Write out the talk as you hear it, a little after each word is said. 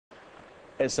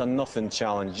it's a nothing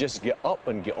challenge. Just get up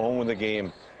and get on with the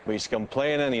game. But he's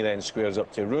complaining, he then squares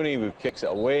up to Rooney, who kicks it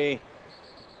away.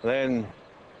 Then,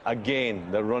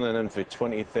 again, they're running in for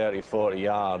 20, 30, 40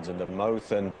 yards in the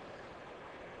mouth, and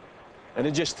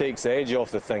it just takes the edge off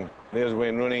the thing. There's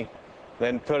Wayne Rooney.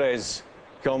 Then Pires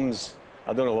comes.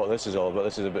 I don't know what this is all about.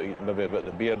 This is maybe about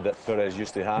the beard that Pires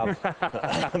used to have.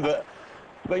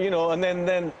 but you know, and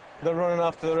then they're running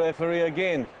after the referee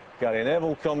again. Gary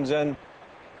Neville comes in.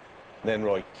 Then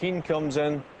Roy Keane comes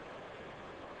in.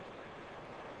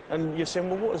 And you're saying,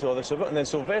 well, what is all this about? And then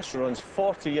Sylvester runs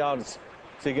 40 yards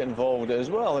to get involved with it as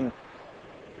well. And